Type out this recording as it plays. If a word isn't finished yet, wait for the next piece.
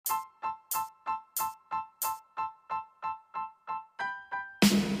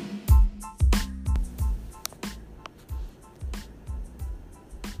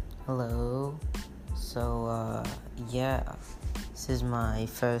Hello. Yeah, this is my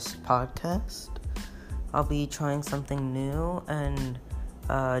first podcast. I'll be trying something new and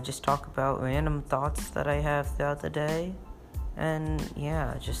just talk about random thoughts that I have throughout the day and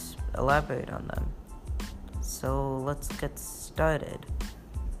just elaborate on them. So let's get started.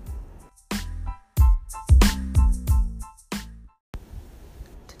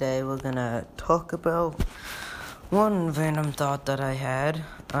 Today we're gonna talk about one random thought that I had.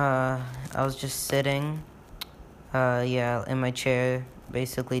 I was just sitting, in my chair,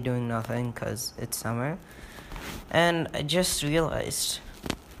 basically doing nothing because it's summer. And I just realized,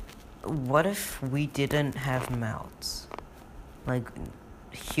 what if we didn't have mouths? Like,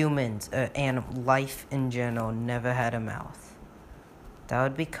 humans, and life in general never had a mouth. That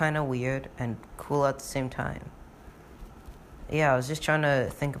would be kind of weird and cool at the same time. Yeah, I was just trying to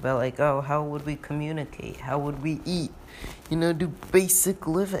think about, how would we communicate? How would we eat? Do basic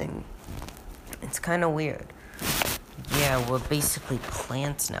living. It's kind of weird. Yeah, we're basically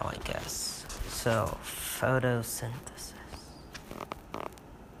plants now, I guess. So, photosynthesis.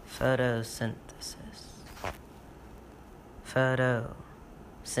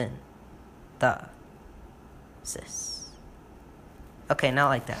 Okay, not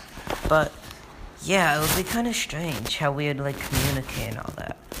like that. But yeah, it would be kind of strange how we would, communicate and all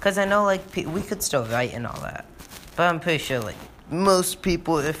that. Because I know, we could still write and all that. But I'm pretty sure, most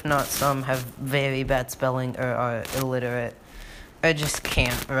people, if not some, have very bad spelling or are illiterate. Or just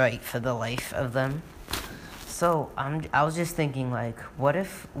can't write for the life of them. So, I was just thinking, what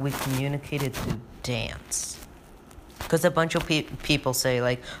if we communicated through dance? Because a bunch of people say,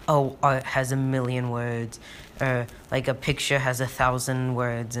 art has 1,000,000 words, or, a picture has 1,000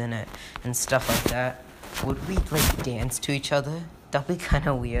 words in it, and stuff like that. Would we, dance to each other? That'd be kind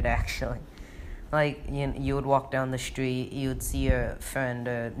of weird, actually. You would walk down the street, you would see your friend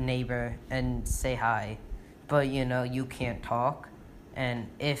or neighbor and say hi, but, you can't talk. And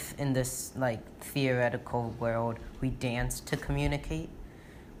if in this, theoretical world we dance to communicate,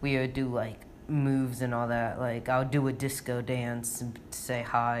 we would do, moves and all that. I'll do a disco dance to say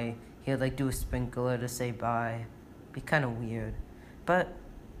hi. He would, do a sprinkler to say bye. Be kind of weird. But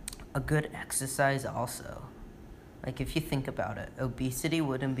a good exercise also. If you think about it, obesity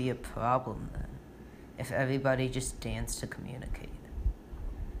wouldn't be a problem then. If everybody just danced to communicate.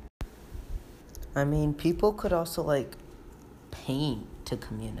 I mean, people could also, paint to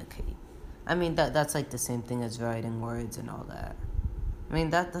communicate. I mean, that's, the same thing as writing words and all that. I mean,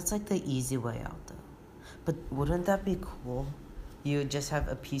 that's, the easy way out, though. But wouldn't that be cool? You would just have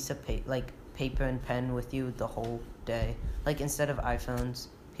a piece of paper and pen with you the whole day. Instead of iPhones,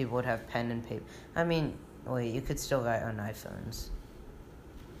 people would have pen and paper. I mean, wait, you could still write on iPhones.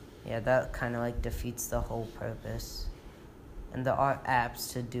 Yeah, that kind of, defeats the whole purpose. And there are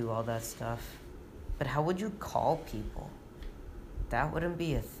apps to do all that stuff. But how would you call people? That wouldn't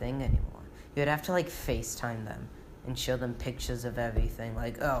be a thing anymore. You'd have to, FaceTime them and show them pictures of everything.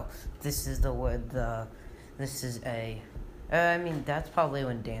 This is the word the, this is a. I mean, that's probably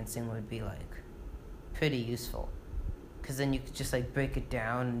when dancing would be, pretty useful. Because then you could just, break it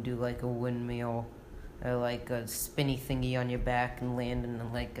down and do, a windmill or, a spinny thingy on your back and land in,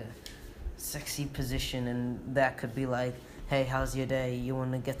 a sexy position. And that could be hey, how's your day? You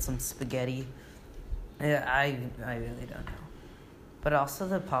want to get some spaghetti? Yeah, I really don't know. But also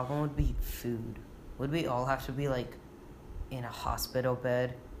the problem would be food. Would we all have to be, in a hospital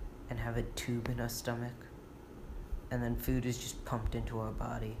bed and have a tube in our stomach? And then food is just pumped into our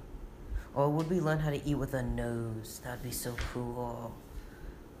body? Or would we learn how to eat with our nose? That'd be so cool.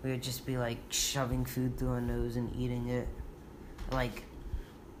 We would just be, shoving food through our nose and eating it. And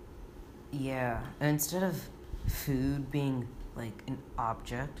instead of food being, an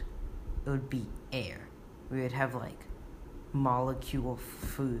object, it would be air. We would have, molecule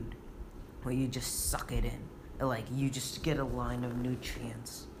food where you just suck it in. You just get a line of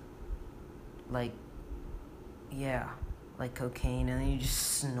nutrients. Cocaine, and then you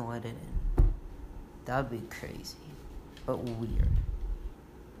just snort it in. That'd be crazy, but weird.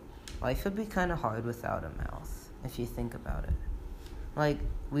 Life would be kind of hard without a mouth, if you think about it.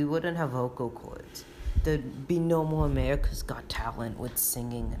 We wouldn't have vocal cords. There'd be no more America's Got Talent with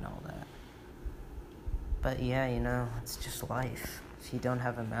singing and all that. But yeah, it's just life. If you don't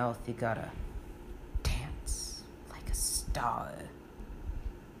have a mouth, you gotta dance like a star.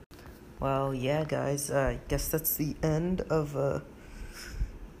 Well, yeah, guys, I guess that's the end of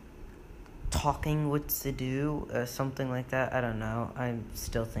Talking with Sidhu, or something like that. I don't know. I'm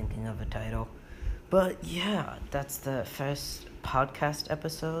still thinking of a title. But yeah, that's the first podcast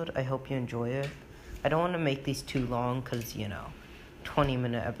episode. I hope you enjoy it. I don't want to make these too long because,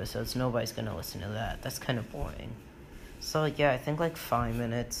 20-minute episodes. Nobody's gonna listen to that. That's kind of boring. So, yeah, I think like 5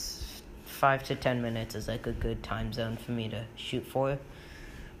 minutes, 5 to 10 minutes is like a good time zone for me to shoot for.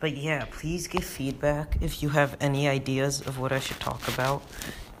 But yeah, please give feedback if you have any ideas of what I should talk about.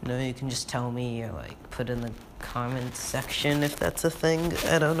 You can just tell me or like put in the comments section if that's a thing.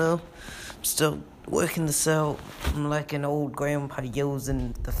 I don't know. I'm still working this out. I'm like an old grandpa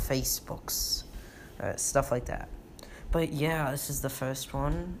using the Facebooks, stuff like that. But yeah, this is the first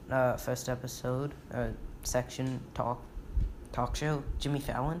one, first episode, section talk show. Jimmy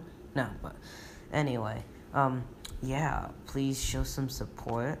Fallon? No, but anyway, yeah, please show some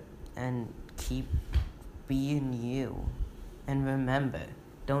support and keep being you. And remember,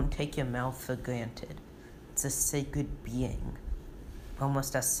 don't take your mouth for granted. It's a sacred being,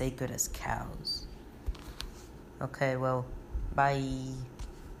 almost as sacred as cows. Okay, well, bye.